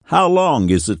How long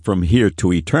is it from here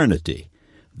to eternity?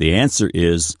 The answer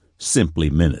is simply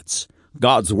minutes.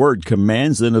 God's word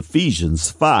commands in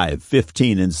Ephesians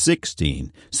 5:15 and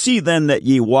 16, "See then that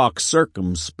ye walk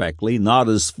circumspectly, not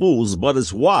as fools, but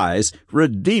as wise,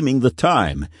 redeeming the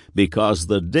time, because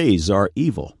the days are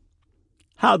evil."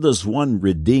 How does one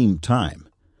redeem time?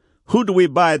 Who do we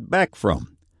buy it back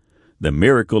from? The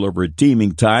miracle of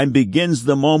redeeming time begins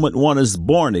the moment one is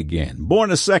born again,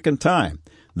 born a second time,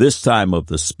 this time of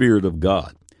the Spirit of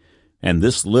God. And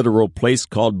this literal place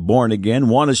called born again,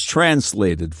 one is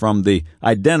translated from the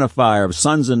identifier of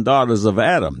sons and daughters of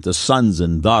Adam to sons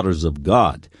and daughters of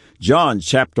God. John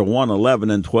chapter 1,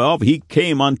 11 and 12, "He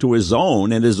came unto his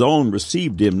own, and his own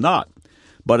received him not.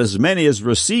 But as many as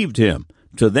received him,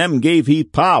 to them gave he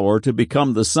power to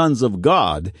become the sons of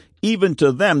God, even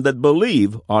to them that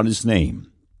believe on his name."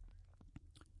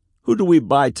 Who do we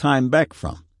buy time back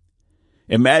from?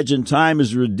 Imagine time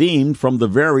is redeemed from the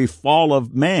very fall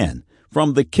of man,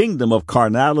 from the kingdom of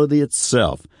carnality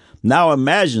itself. Now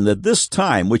imagine that this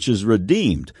time which is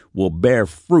redeemed will bear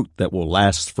fruit that will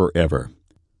last forever.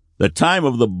 The time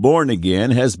of the born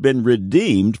again has been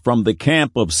redeemed from the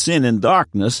camp of sin and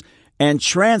darkness and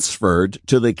transferred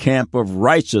to the camp of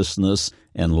righteousness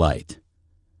and light.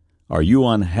 Are you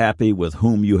unhappy with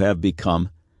whom you have become?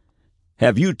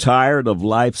 Have you tired of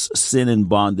life's sin and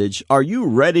bondage? Are you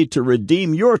ready to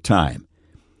redeem your time?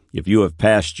 If you have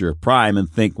passed your prime and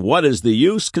think, "What is the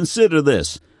use?" consider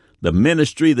this. The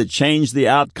ministry that changed the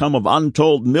outcome of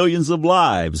untold millions of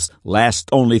lives lasts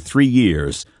only 3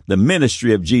 years. The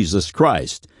ministry of Jesus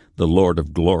Christ, the Lord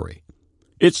of glory.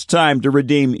 It's time to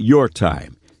redeem your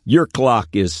time. Your clock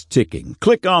is ticking.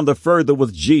 Click on the Further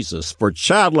with Jesus for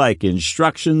childlike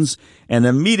instructions and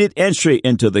immediate entry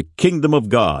into the kingdom of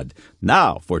God.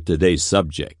 Now for today's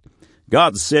subject.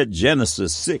 God said,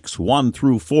 Genesis 6, 1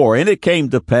 through 4, "And it came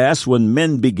to pass when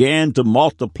men began to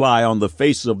multiply on the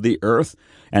face of the earth,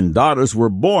 and daughters were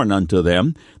born unto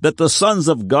them, that the sons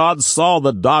of God saw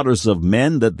the daughters of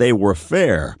men, that they were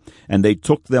fair, and they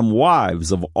took them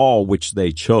wives of all which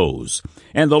they chose.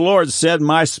 And the Lord said,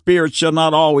 My spirit shall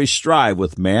not always strive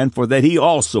with man, for that he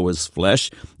also is flesh,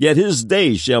 yet his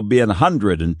days shall be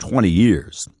 120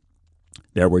 years.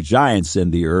 There were giants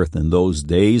in the earth in those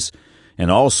days, and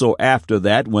also after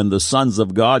that, when the sons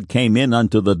of God came in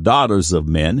unto the daughters of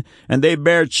men, and they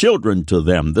bare children to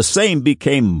them, the same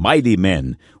became mighty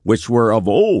men, which were of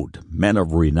old, men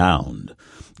of renown.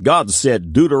 God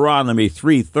said, Deuteronomy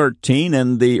 3:13,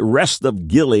 "And the rest of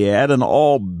Gilead and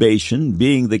all Bashan,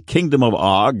 being the kingdom of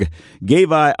Og,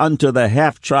 gave I unto the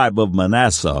half tribe of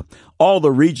Manasseh, all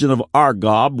the region of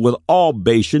Argob, with all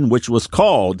Bashan, which was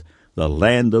called the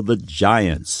land of the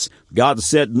giants." God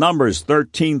said, Numbers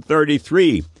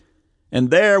 13:33, "And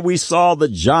there we saw the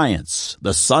giants,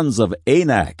 the sons of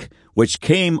Anak, which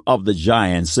came of the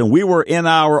giants, and we were in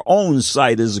our own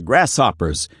sight as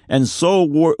grasshoppers, and so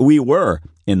we were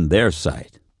in their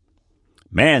sight."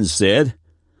 Man said,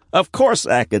 "Of course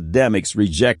academics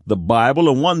reject the Bible,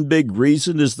 and one big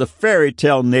reason is the fairy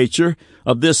tale nature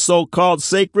of this so-called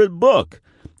sacred book.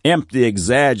 Empty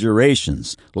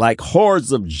exaggerations, like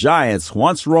hordes of giants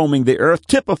once roaming the earth,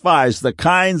 typifies the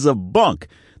kinds of bunk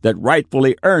that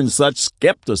rightfully earn such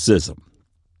skepticism."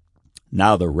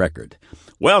 Now the record.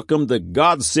 Welcome to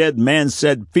God Said, Man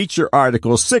Said feature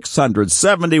article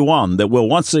 671 that will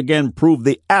once again prove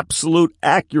the absolute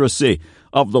accuracy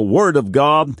of the Word of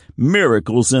God,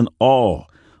 miracles and all.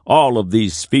 All of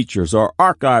these features are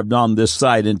archived on this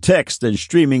site in text and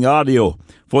streaming audio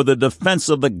for the defense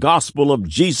of the gospel of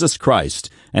Jesus Christ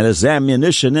and as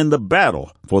ammunition in the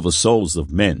battle for the souls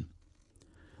of men.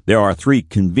 There are 3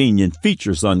 convenient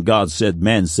features on God Said,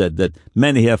 Man Said that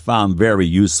many have found very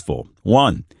useful.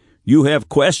 1. You have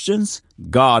questions?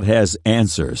 God has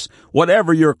answers.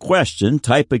 Whatever your question,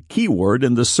 type a keyword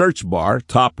in the search bar,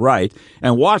 top right,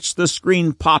 and watch the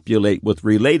screen populate with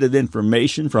related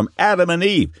information from Adam and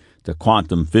Eve to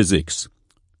quantum physics.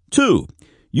 2.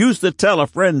 Use the Tell a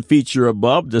Friend feature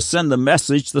above to send a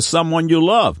message to someone you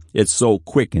love. It's so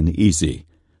quick and easy.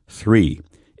 3.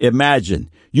 Imagine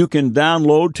you can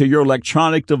download to your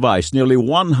electronic device nearly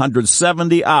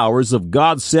 170 hours of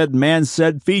God Said, Man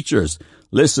Said features.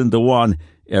 Listen to one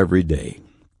every day.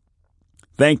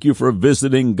 Thank you for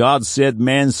visiting God Said,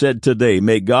 Man Said today.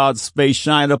 May God's face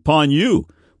shine upon you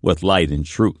with light and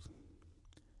truth.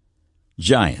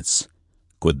 Giants.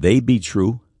 Could they be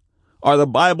true? Are the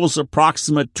Bible's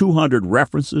approximate 200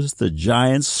 references to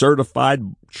giants certified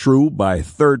true by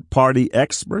third-party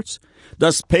experts?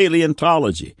 Does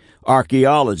paleontology,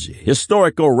 archaeology,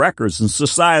 historical records, and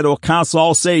societal accounts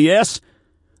all say yes?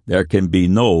 There can be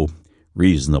no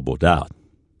reasonable doubt.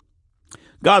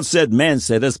 God Said, Man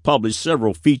Said has published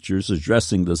several features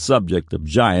addressing the subject of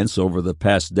giants over the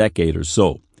past decade or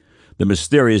so. The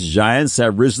mysterious giants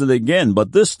have risen again,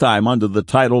 but this time under the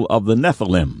title of the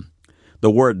Nephilim.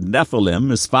 The word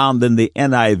Nephilim is found in the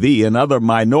NIV and other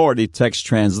minority text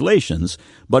translations,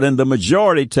 but in the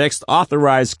majority text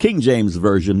authorized King James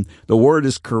Version, the word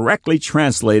is correctly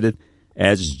translated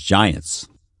as giants.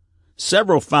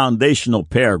 Several foundational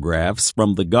paragraphs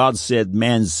from the God Said,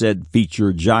 Man Said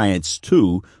feature Giants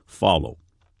 2 follow.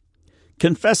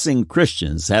 Confessing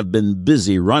Christians have been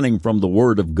busy running from the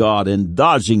Word of God and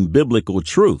dodging biblical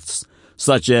truths,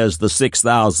 such as the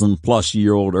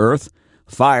 6,000-plus-year-old earth,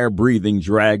 fire-breathing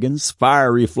dragons,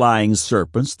 fiery flying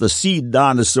serpents, the sea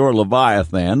dinosaur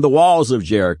Leviathan, the walls of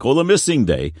Jericho, the missing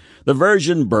day, the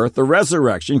virgin birth, the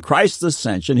resurrection, Christ's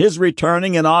ascension, his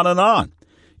returning, and on and on.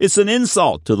 It's an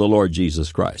insult to the Lord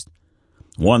Jesus Christ.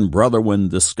 One brother, when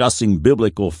discussing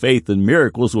biblical faith and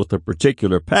miracles with a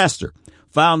particular pastor,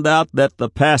 found out that the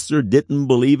pastor didn't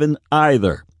believe in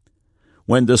either.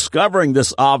 When discovering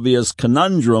this obvious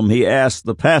conundrum, he asked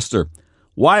the pastor,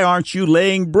 "Why aren't you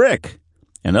laying brick?"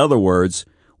 In other words,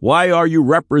 why are you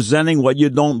representing what you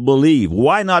don't believe?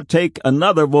 Why not take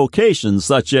another vocation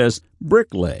such as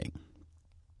bricklaying?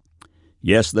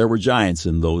 Yes, there were giants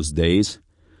in those days.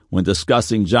 When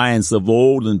discussing giants of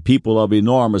old and people of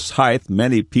enormous height,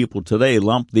 many people today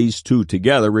lump these two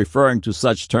together, referring to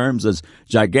such terms as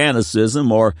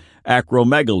giganticism or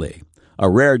acromegaly, a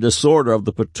rare disorder of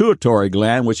the pituitary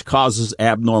gland which causes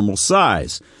abnormal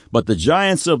size. But the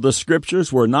giants of the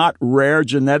Scriptures were not rare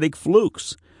genetic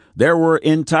flukes. There were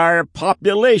entire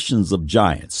populations of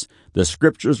giants. The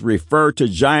Scriptures refer to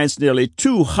giants nearly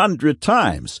 200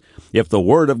 times. If the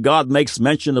Word of God makes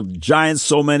mention of giants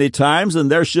so many times, then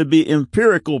there should be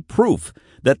empirical proof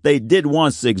that they did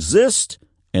once exist,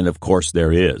 and of course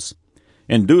there is.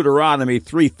 In Deuteronomy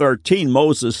 3:13,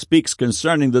 Moses speaks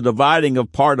concerning the dividing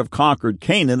of part of conquered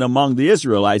Canaan among the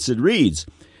Israelites. It reads,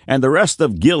 "And the rest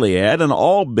of Gilead and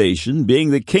all Bashan,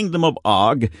 being the kingdom of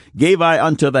Og, gave I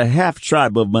unto the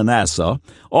half-tribe of Manasseh,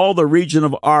 all the region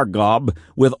of Argob,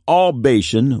 with all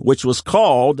Bashan, which was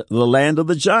called the land of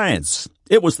the giants."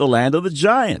 It was the land of the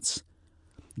giants.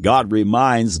 God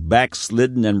reminds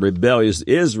backslidden and rebellious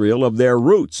Israel of their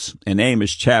roots. In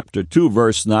Amos chapter 2,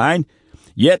 verse 9,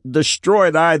 "Yet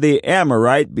destroyed I the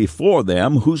Amorite before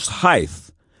them, whose height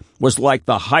was like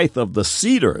the height of the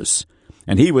cedars,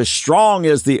 and he was strong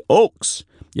as the oaks.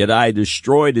 Yet I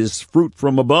destroyed his fruit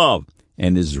from above,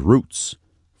 and his roots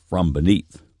from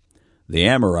beneath." The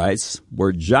Amorites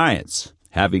were giants,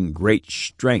 having great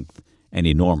strength and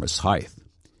enormous height.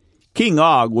 King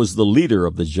Og was the leader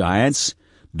of the giants.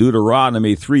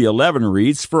 Deuteronomy 3:11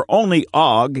 reads, "For only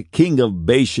Og, king of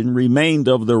Bashan, remained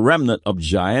of the remnant of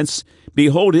giants.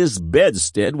 Behold, his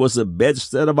bedstead was a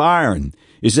bedstead of iron.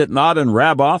 Is it not in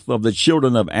Rabbath of the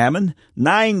children of Ammon?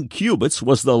 9 cubits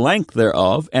was the length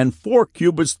thereof, and 4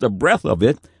 cubits the breadth of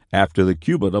it, after the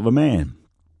cubit of a man."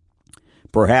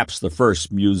 Perhaps the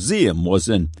first museum was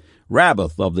in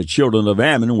Rabbath of the children of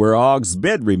Ammon, where Og's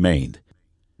bed remained.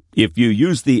 If you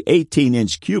use the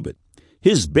 18-inch cubit,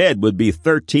 his bed would be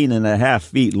 13.5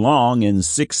 feet long and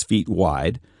 6 feet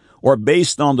wide, or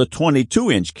based on the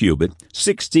 22-inch cubit,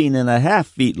 16.5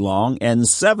 feet long and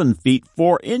 7 feet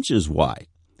 4 inches wide.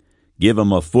 Give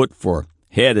him a foot for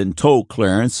head and toe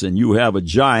clearance, and you have a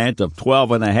giant of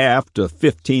 12.5 to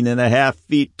 15.5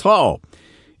 feet tall.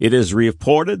 It is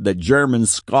reported that German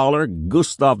scholar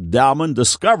Gustav Daumann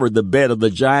discovered the bed of the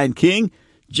giant king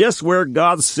just where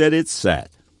God said it sat.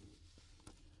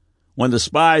 When the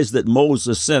spies that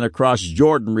Moses sent across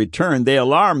Jordan returned, they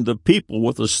alarmed the people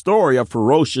with a story of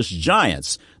ferocious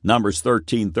giants, Numbers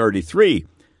 13:33.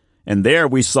 "And there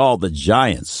we saw the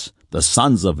giants, the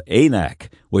sons of Anak,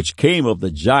 which came of the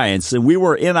giants, and we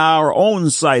were in our own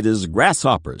sight as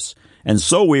grasshoppers, and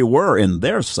so we were in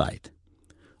their sight."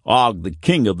 Og, the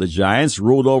king of the giants,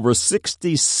 ruled over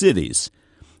 60 cities.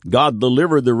 God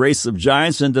delivered the race of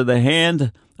giants into the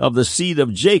hand of the seed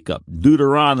of Jacob,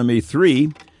 Deuteronomy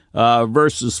 3,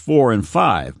 verses 4 and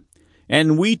 5.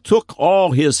 "And we took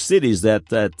all his cities at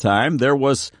that time. There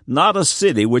was not a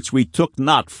city which we took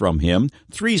not from him.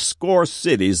 80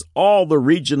 cities, all the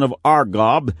region of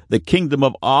Argob, the kingdom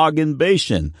of Og and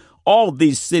Bashan. All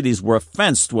these cities were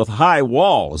fenced with high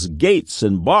walls, gates,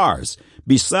 and bars,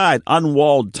 beside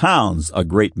unwalled towns, a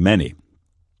great many."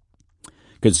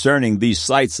 Concerning these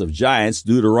sites of giants,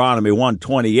 Deuteronomy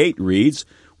 1:28 reads,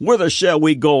 "Whither shall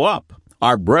we go up?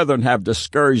 Our brethren have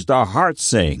discouraged our hearts,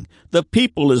 saying, The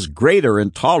people is greater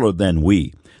and taller than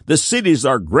we. The cities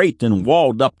are great and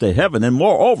walled up to heaven, and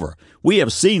moreover, we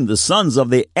have seen the sons of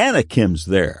the Anakims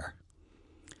there."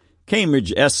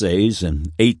 Cambridge Essays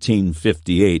in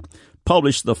 1858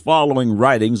 published the following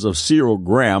writings of Cyril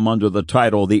Graham under the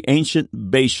title The Ancient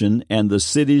Bashan and the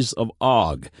Cities of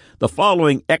Og. The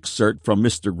following excerpt from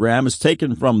Mr. Graham is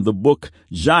taken from the book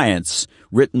Giants,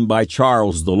 written by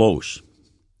Charles Deloche.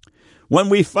 When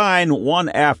we find one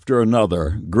after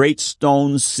another great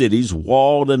stone cities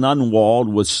walled and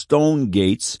unwalled with stone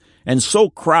gates and so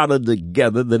crowded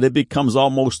together that it becomes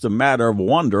almost a matter of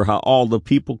wonder how all the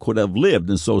people could have lived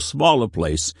in so small a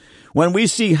place, when we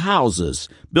see houses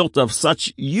built of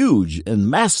such huge and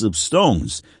massive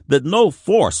stones that no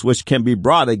force which can be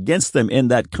brought against them in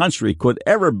that country could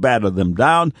ever batter them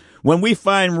down, when we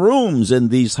find rooms in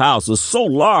these houses so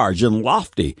large and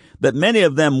lofty that many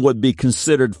of them would be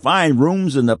considered fine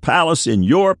rooms in the palace in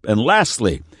Europe, and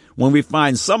lastly, when we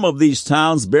find some of these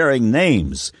towns bearing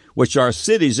names which are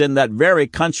cities in that very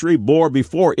country bore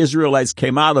before Israelites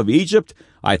came out of Egypt,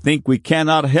 I think we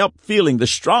cannot help feeling the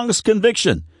strongest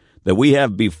conviction that we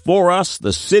have before us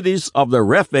the cities of the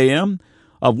Rephaim,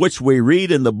 of which we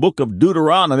read in the book of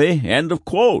Deuteronomy, end of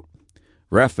quote.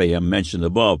 Rephaim, mentioned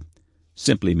above,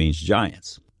 simply means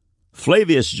giants.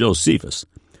 Flavius Josephus,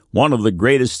 one of the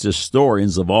greatest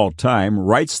historians of all time,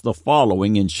 writes the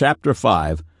following in chapter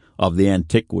 5 of the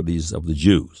Antiquities of the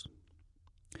Jews.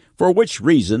 For which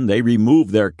reason they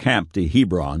removed their camp to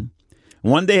Hebron.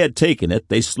 When they had taken it,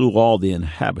 they slew all the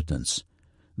inhabitants.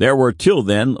 There were till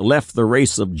then left the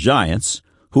race of giants,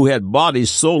 who had bodies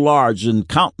so large and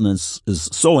countenances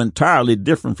so entirely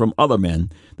different from other men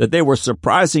that they were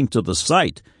surprising to the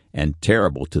sight and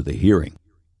terrible to the hearing.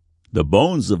 The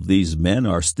bones of these men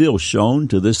are still shown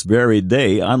to this very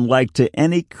day, unlike to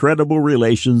any credible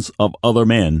relations of other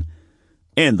men.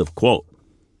 End of quote.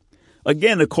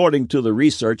 Again, according to the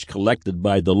research collected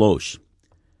by Deloche,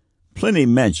 Pliny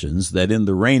mentions that in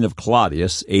the reign of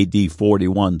Claudius, A.D.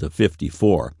 41 to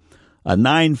 54, a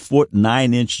 9-foot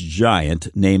 9-inch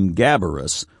giant named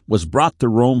Gabarus was brought to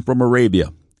Rome from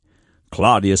Arabia.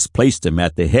 Claudius placed him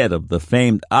at the head of the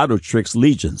famed Audotrix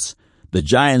legions. The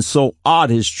giant so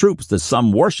awed his troops that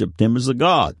some worshipped him as a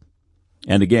god.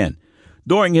 And again,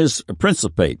 during his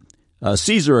principate,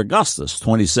 Caesar Augustus,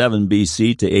 27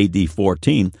 B.C. to A.D.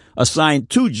 14,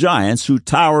 assigned 2 giants who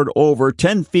towered over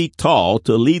 10 feet tall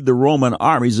to lead the Roman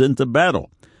armies into battle.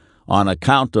 On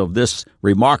account of this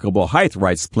remarkable height,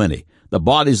 writes Pliny, the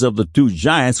bodies of the 2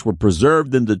 giants were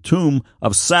preserved in the tomb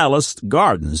of Sallust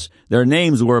Gardens. Their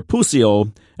names were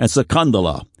Pusio and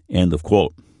Secundula. End of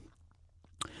quote.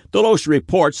 Deloche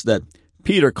reports that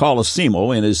Peter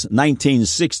Colosimo, in his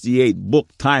 1968 book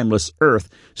Timeless Earth,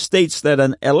 states that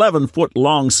an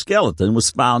 11-foot-long skeleton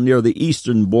was found near the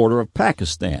eastern border of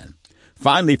Pakistan.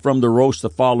 Finally, from Deloche, the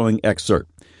following excerpt.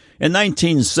 In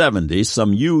 1970,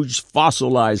 some huge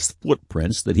fossilized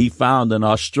footprints that he found in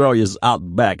Australia's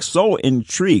outback so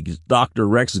intrigued Dr.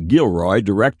 Rex Gilroy,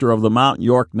 director of the Mount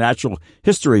York Natural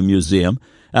History Museum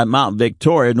at Mount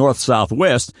Victoria,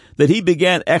 north-southwest, that he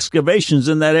began excavations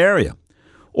in that area.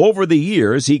 Over the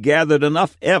years, he gathered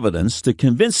enough evidence to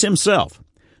convince himself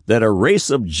that a race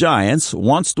of giants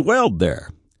once dwelled there.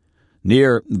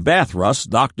 Near Bathurst,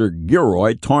 Dr.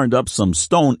 Gilroy turned up some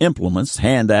stone implements,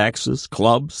 hand axes,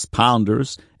 clubs,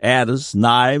 pounders, adders,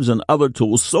 knives, and other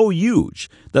tools so huge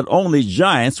that only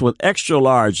giants with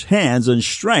extra-large hands and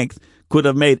strength could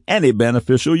have made any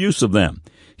beneficial use of them.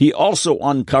 He also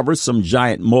uncovered some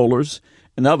giant molars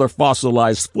and other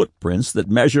fossilized footprints that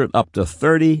measured up to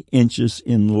 30 inches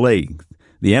in length.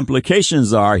 The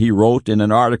implications are, he wrote in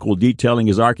an article detailing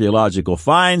his archaeological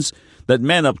finds, that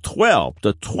men of 12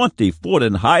 to 20 foot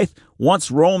in height once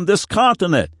roamed this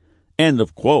continent. End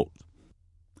of quote.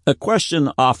 A question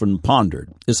often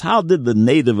pondered is, how did the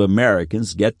Native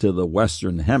Americans get to the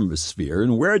Western Hemisphere,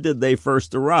 and where did they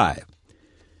first arrive?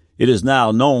 It is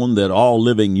now known that all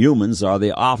living humans are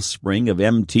the offspring of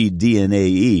mtDNA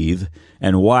Eve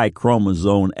and Y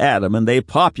chromosome Adam, and they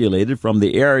populated from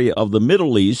the area of the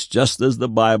Middle East just as the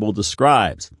Bible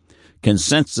describes.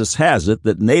 Consensus has it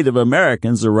that Native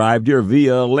Americans arrived here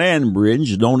via a land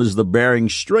bridge known as the Bering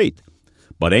Strait.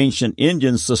 But ancient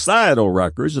Indian societal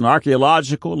records and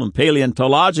archaeological and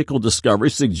paleontological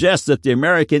discoveries suggest that the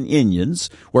American Indians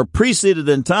were preceded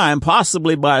in time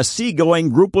possibly by a seagoing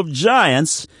group of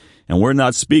giants, and we're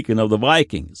not speaking of the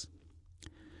Vikings.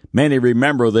 Many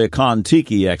remember the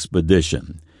Kon-Tiki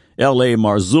expedition. L.A.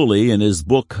 Marzulli, in his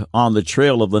book On the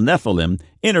Trail of the Nephilim,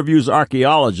 interviews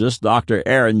archaeologist Dr.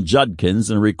 Aaron Judkins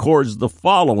and records the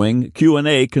following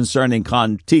Q&A concerning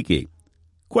Kon-Tiki.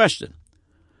 Question.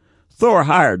 Thor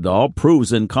Heyerdahl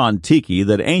proves in Kon-Tiki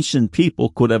that ancient people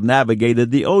could have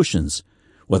navigated the oceans.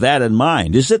 With that in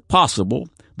mind, is it possible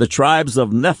the tribes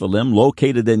of Nephilim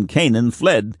located in Canaan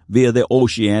fled via the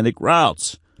oceanic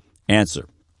routes? Answer.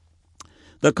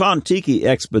 The Kon-Tiki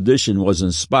expedition was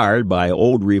inspired by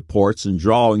old reports and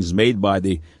drawings made by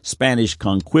the Spanish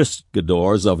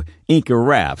conquistadors of Inca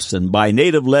rafts and by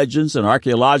native legends and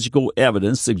archaeological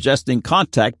evidence suggesting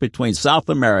contact between South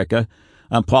America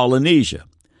and Polynesia.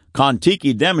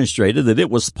 Kon-Tiki demonstrated that it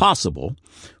was possible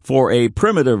for a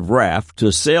primitive raft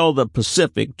to sail the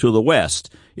Pacific to the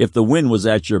west if the wind was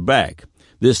at your back.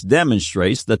 This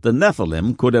demonstrates that the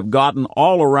Nephilim could have gotten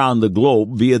all around the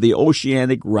globe via the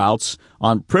oceanic routes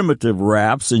on primitive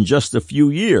rafts in just a few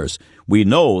years. We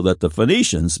know that the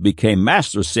Phoenicians became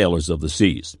master sailors of the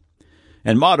seas.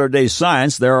 In modern-day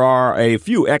science, there are a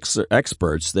few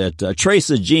experts that trace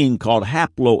a gene called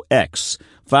haplo-X,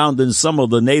 found in some of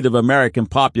the Native American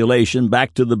population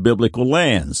back to the biblical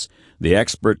lands. The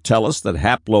experts tell us that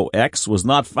haplo-X was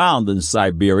not found in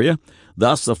Siberia,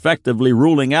 thus effectively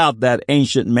ruling out that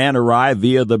ancient man arrived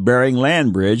via the Bering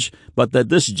Land Bridge, but that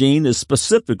this gene is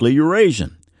specifically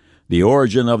Eurasian. The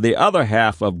origin of the other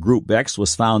half of Group X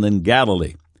was found in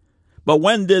Galilee. But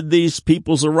when did these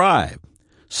peoples arrive?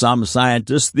 Some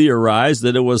scientists theorize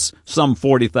that it was some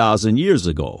 40,000 years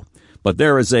ago, but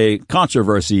there is a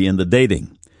controversy in the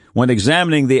dating. When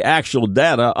examining the actual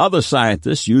data, other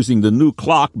scientists using the new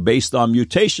clock based on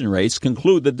mutation rates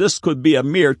conclude that this could be a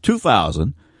mere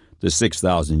 2,000 to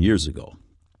 6,000 years ago.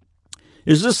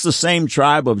 Is this the same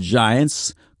tribe of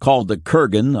giants called the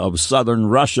Kurgan of southern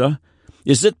Russia?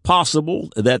 Is it possible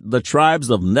that the tribes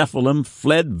of Nephilim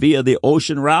fled via the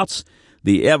ocean routes?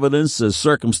 The evidence is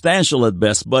circumstantial at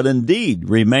best, but indeed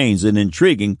remains an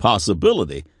intriguing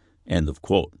possibility. End of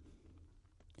quote.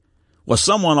 Was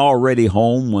someone already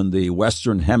home when the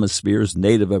Western Hemisphere's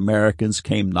Native Americans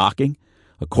came knocking?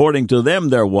 According to them,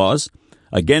 there was.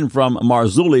 Again from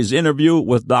Marzulli's interview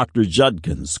with Dr.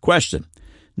 Judkins. Question.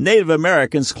 Native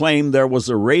Americans claim there was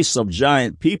a race of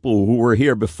giant people who were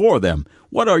here before them.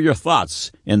 What are your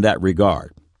thoughts in that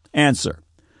regard? Answer.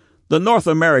 The North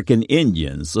American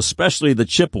Indians, especially the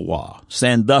Chippewa,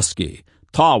 Sandusky,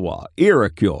 Tawa,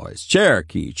 Iroquois,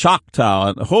 Cherokee, Choctaw,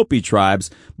 and Hopi tribes,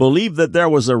 believed that there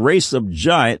was a race of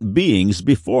giant beings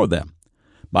before them.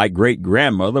 My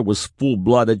great-grandmother was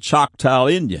full-blooded Choctaw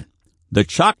Indian. The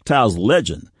Choctaws'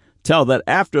 legend tell that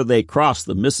after they crossed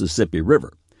the Mississippi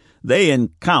River, they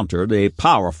encountered a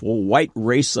powerful white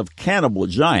race of cannibal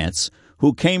giants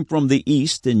who came from the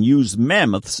east and used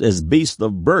mammoths as beasts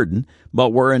of burden,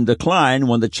 but were in decline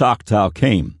when the Choctaw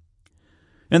came.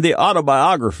 In the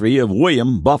autobiography of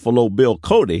William Buffalo Bill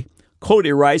Cody,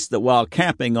 Cody writes that while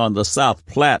camping on the South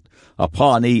Platte, a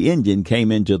Pawnee Indian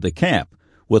came into the camp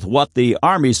with what the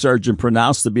army surgeon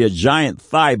pronounced to be a giant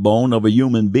thigh bone of a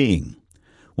human being.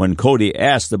 When Cody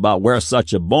asked about where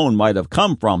such a bone might have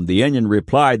come from, the Indian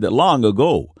replied that long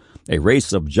ago, a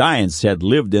race of giants had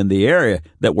lived in the area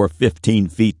that were 15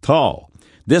 feet tall.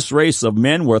 This race of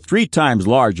men were 3 times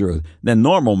larger than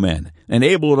normal men and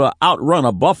able to outrun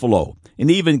a buffalo and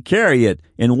even carry it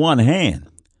in one hand.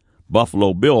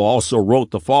 Buffalo Bill also wrote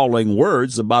the following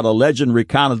words about a legend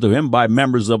recounted to him by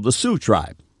members of the Sioux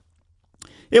tribe.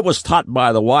 It was taught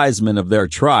by the wise men of their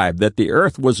tribe that the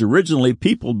earth was originally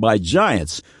peopled by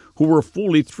giants who were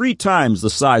fully 3 times the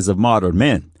size of modern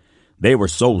men. They were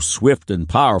so swift and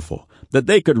powerful that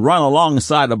they could run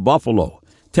alongside a buffalo,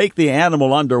 take the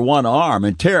animal under one arm,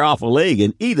 and tear off a leg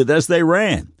and eat it as they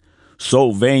ran.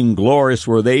 So vainglorious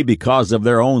were they because of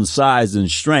their own size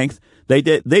and strength, they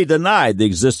denied the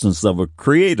existence of a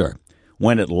creator.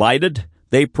 When it lighted,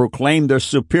 they proclaimed their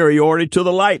superiority to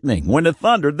the lightning. When it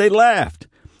thundered, they laughed.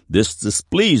 This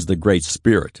displeased the Great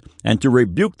Spirit, and to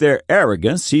rebuke their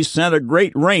arrogance, he sent a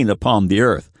great rain upon the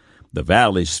earth. The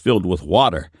valleys filled with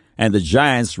water, and the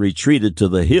giants retreated to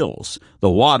the hills. The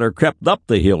water crept up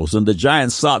the hills, and the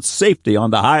giants sought safety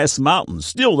on the highest mountains.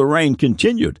 Still the rain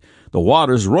continued. The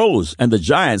waters rose, and the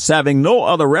giants, having no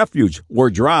other refuge, were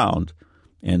drowned.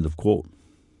 End of quote.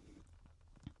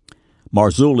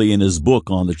 Marzulli, in his book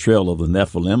On the Trail of the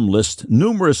Nephilim, lists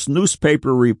numerous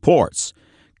newspaper reports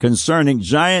concerning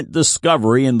giant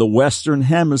discovery in the Western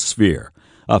Hemisphere.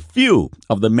 A few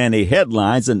of the many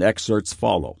headlines and excerpts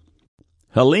follow.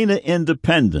 Helena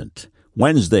Independent,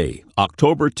 Wednesday,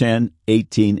 October 10,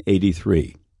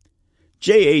 1883.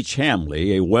 J.H.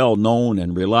 Hamley, a well-known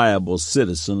and reliable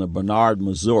citizen of Bernard,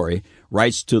 Missouri,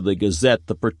 writes to the Gazette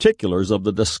the particulars of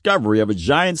the discovery of a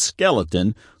giant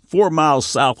skeleton 4 miles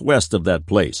southwest of that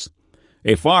place.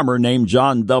 A farmer named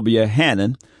John W.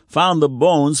 Hannon found the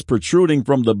bones protruding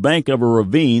from the bank of a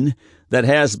ravine that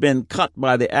has been cut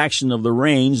by the action of the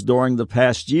rains during the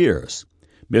past years.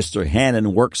 Mr.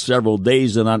 Hannon worked several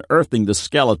days in unearthing the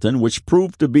skeleton, which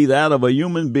proved to be that of a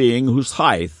human being whose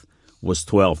height was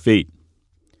 12 feet.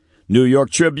 New York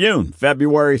Tribune,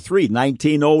 February 3,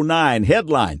 1909,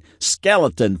 headline,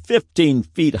 Skeleton 15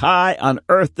 feet high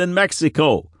unearthed in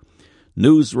Mexico.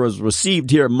 News was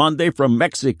received here Monday from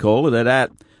Mexico that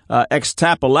at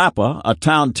Ixtapalapa, a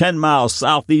town 10 miles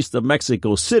southeast of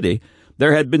Mexico City,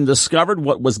 there had been discovered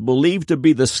what was believed to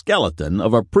be the skeleton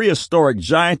of a prehistoric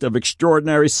giant of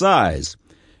extraordinary size.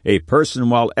 A person,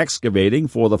 while excavating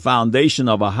for the foundation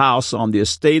of a house on the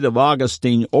estate of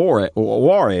Agustin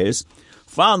Juarez,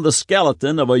 found the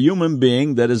skeleton of a human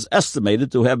being that is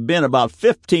estimated to have been about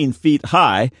 15 feet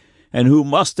high and who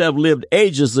must have lived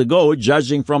ages ago,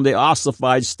 judging from the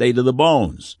ossified state of the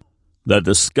bones. The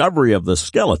discovery of the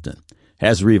skeleton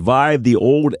has revived the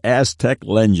old Aztec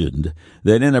legend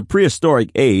that in a prehistoric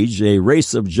age a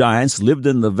race of giants lived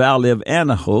in the valley of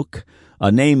Anahuac,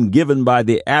 a name given by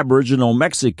the Aboriginal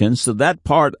Mexicans to that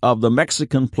part of the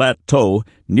Mexican plateau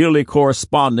nearly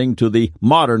corresponding to the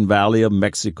modern valley of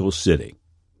Mexico City.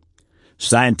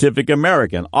 Scientific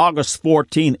American, August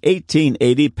 14,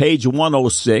 1880, page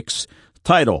 106,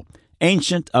 title,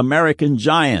 Ancient American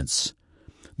Giants.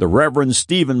 The Reverend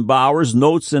Stephen Bowers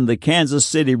notes in the Kansas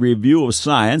City Review of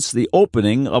Science the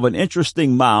opening of an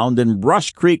interesting mound in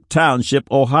Brush Creek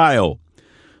Township, Ohio.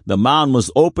 The mound was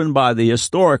opened by the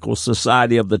Historical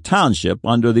Society of the township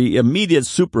under the immediate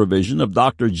supervision of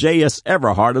Dr. J.S.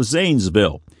 Everhart of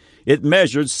Zanesville. It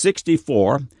measured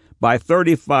 64 by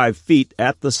 35 feet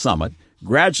at the summit,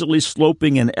 gradually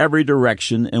sloping in every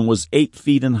direction, and was 8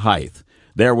 feet in height.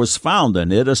 There was found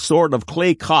in it a sort of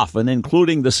clay coffin,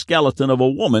 including the skeleton of a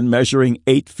woman measuring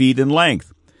 8 feet in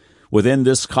length. Within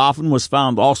this coffin was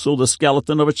found also the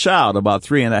skeleton of a child about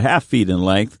 3.5 feet in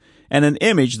length, and an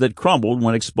image that crumbled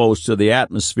when exposed to the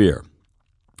atmosphere.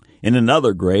 In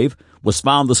another grave was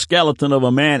found the skeleton of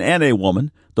a man and a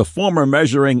woman, the former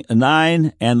measuring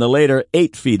 9 and the later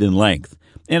 8 feet in length.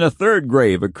 In a third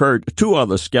grave occurred 2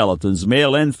 other skeletons,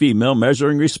 male and female,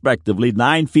 measuring respectively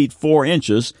 9 feet 4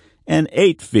 inches and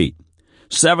 8 feet.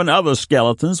 7 other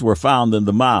skeletons were found in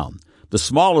the mound, the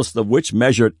smallest of which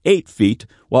measured 8 feet,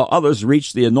 while others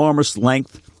reached the enormous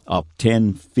length of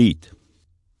 10 feet.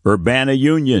 Urbana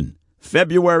Union,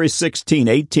 February 16,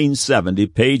 1870,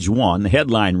 page 1,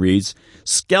 headline reads,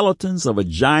 Skeletons of a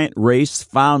Giant Race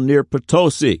Found Near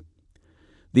Potosi.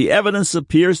 The evidence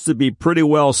appears to be pretty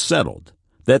well settled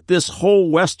that this whole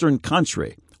western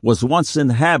country was once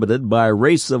inhabited by a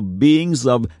race of beings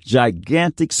of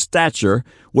gigantic stature,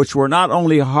 which were not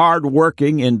only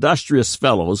hard-working, industrious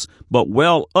fellows, but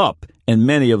well up in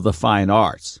many of the fine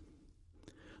arts.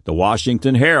 The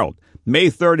Washington Herald,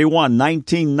 May 31,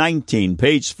 1919,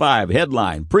 page 5,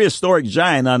 headline, Prehistoric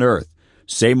Giant Unearthed.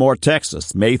 Seymour,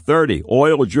 Texas, May 30,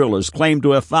 oil drillers claim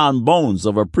to have found bones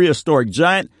of a prehistoric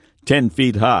giant 10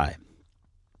 feet high.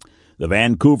 The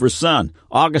Vancouver Sun,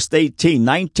 August 18,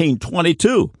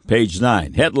 1922, page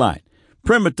 9, headline,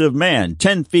 Primitive Man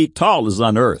 10 feet tall is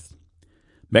unearthed.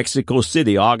 Mexico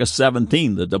City, August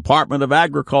 17, the Department of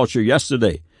Agriculture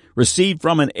yesterday received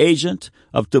from an agent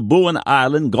of Tabuan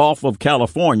Island, Gulf of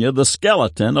California, the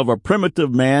skeleton of a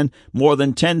primitive man more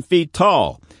than 10 feet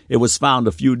tall. It was found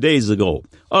a few days ago.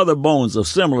 Other bones of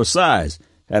similar size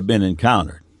have been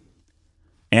encountered.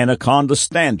 Anaconda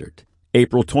Standard,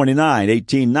 April 29,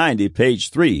 1890, page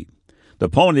 3. The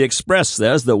Pony Express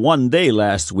says that one day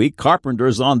last week,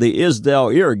 carpenters on the Isdale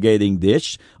irrigating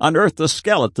ditch unearthed a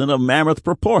skeleton of mammoth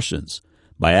proportions.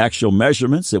 By actual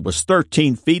measurements, it was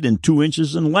 13 feet and 2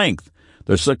 inches in length.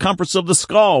 The circumference of the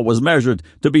skull was measured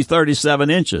to be 37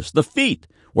 inches. The feet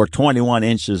were 21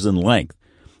 inches in length.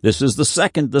 This is the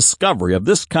second discovery of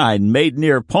this kind made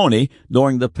near Pony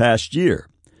during the past year.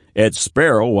 Ed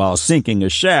Sparrow, while sinking a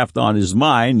shaft on his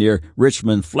mine near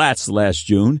Richmond Flats last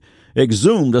June,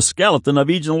 exhumed a skeleton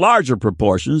of even larger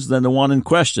proportions than the one in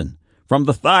question. From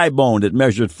the thigh bone, it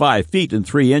measured 5 feet and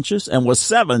 3 inches and was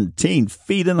 17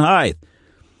 feet in height.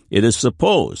 It is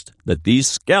supposed that these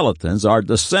skeletons are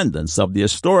descendants of the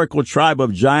historical tribe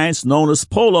of giants known as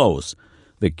Polos.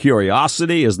 The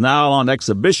curiosity is now on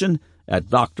exhibition at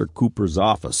Dr. Cooper's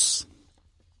office.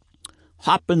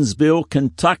 Hopkinsville,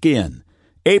 Kentuckian,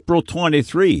 April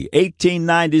 23,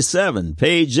 1897,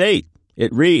 page 8.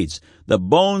 It reads, The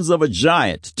bones of a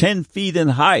giant 10 feet in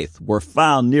height were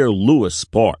found near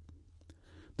Lewisport.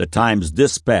 The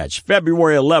Times-Dispatch,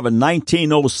 February 11,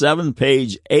 1907,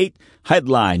 page 8,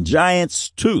 headline, Giant's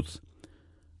Tooth.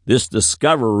 This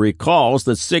discovery recalls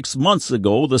that 6 months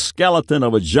ago the skeleton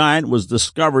of a giant was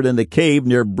discovered in a cave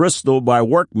near Bristol by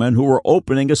workmen who were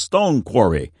opening a stone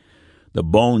quarry. The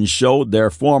bones showed their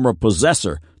former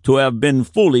possessor to have been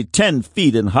fully 10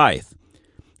 feet in height.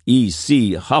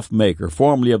 E.C. Huffmaker,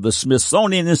 formerly of the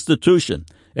Smithsonian Institution,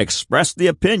 expressed the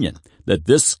opinion that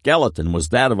this skeleton was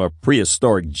that of a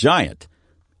prehistoric giant.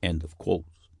 End of quote.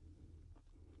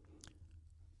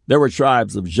 There were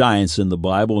tribes of giants in the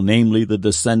Bible, namely the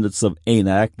descendants of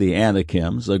Anak, the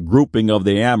Anakims, a grouping of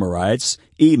the Amorites,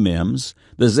 Emims,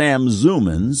 the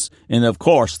Zamzumans, and of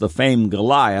course the famed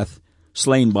Goliath,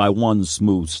 slain by one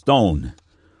smooth stone.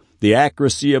 The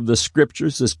accuracy of the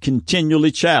Scriptures is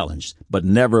continually challenged, but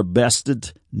never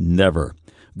bested, never.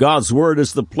 God's Word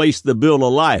is the place to build a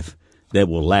life that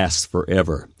will last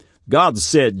forever. God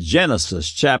said, Genesis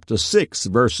chapter 6,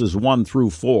 verses 1 through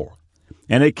 4,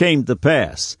 "And it came to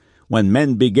pass, when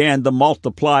men began to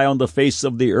multiply on the face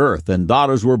of the earth, and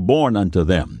daughters were born unto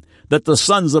them, that the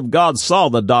sons of God saw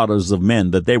the daughters of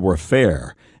men, that they were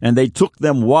fair, and they took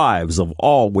them wives of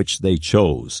all which they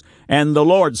chose. And the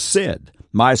Lord said,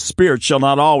 My spirit shall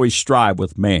not always strive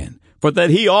with man, for that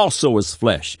he also is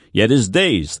flesh, yet his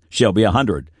days shall be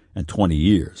 120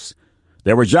 years.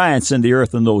 There were giants in the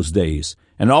earth in those days,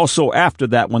 and also after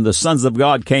that, when the sons of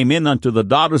God came in unto the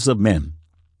daughters of men,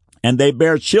 and they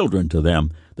bare children to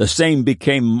them, the same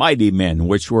became mighty men,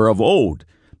 which were of old,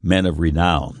 men of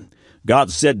renown.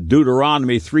 God said,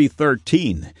 Deuteronomy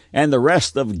 3:13, And the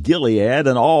rest of Gilead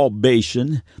and all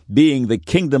Bashan, being the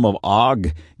kingdom of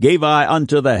Og, gave I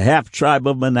unto the half-tribe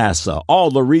of Manasseh,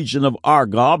 all the region of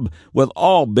Argob, with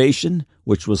all Bashan,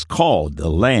 which was called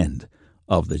the land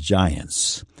of the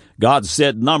giants. God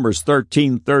said, Numbers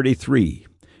 13:33,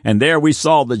 And there we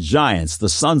saw the giants, the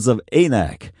sons of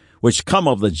Anak, which come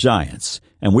of the giants,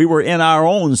 and we were in our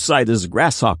own sight as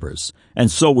grasshoppers, and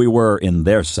so we were in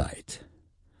their sight.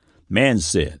 Man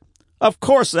said, Of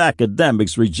course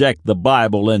academics reject the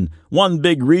Bible, and one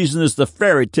big reason is the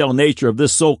fairy tale nature of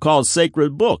this so-called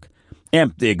sacred book.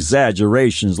 Empty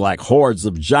exaggerations like hordes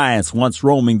of giants once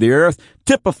roaming the earth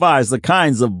typifies the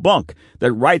kinds of bunk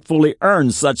that rightfully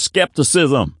earn such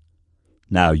skepticism.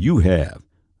 Now you have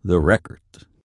the record.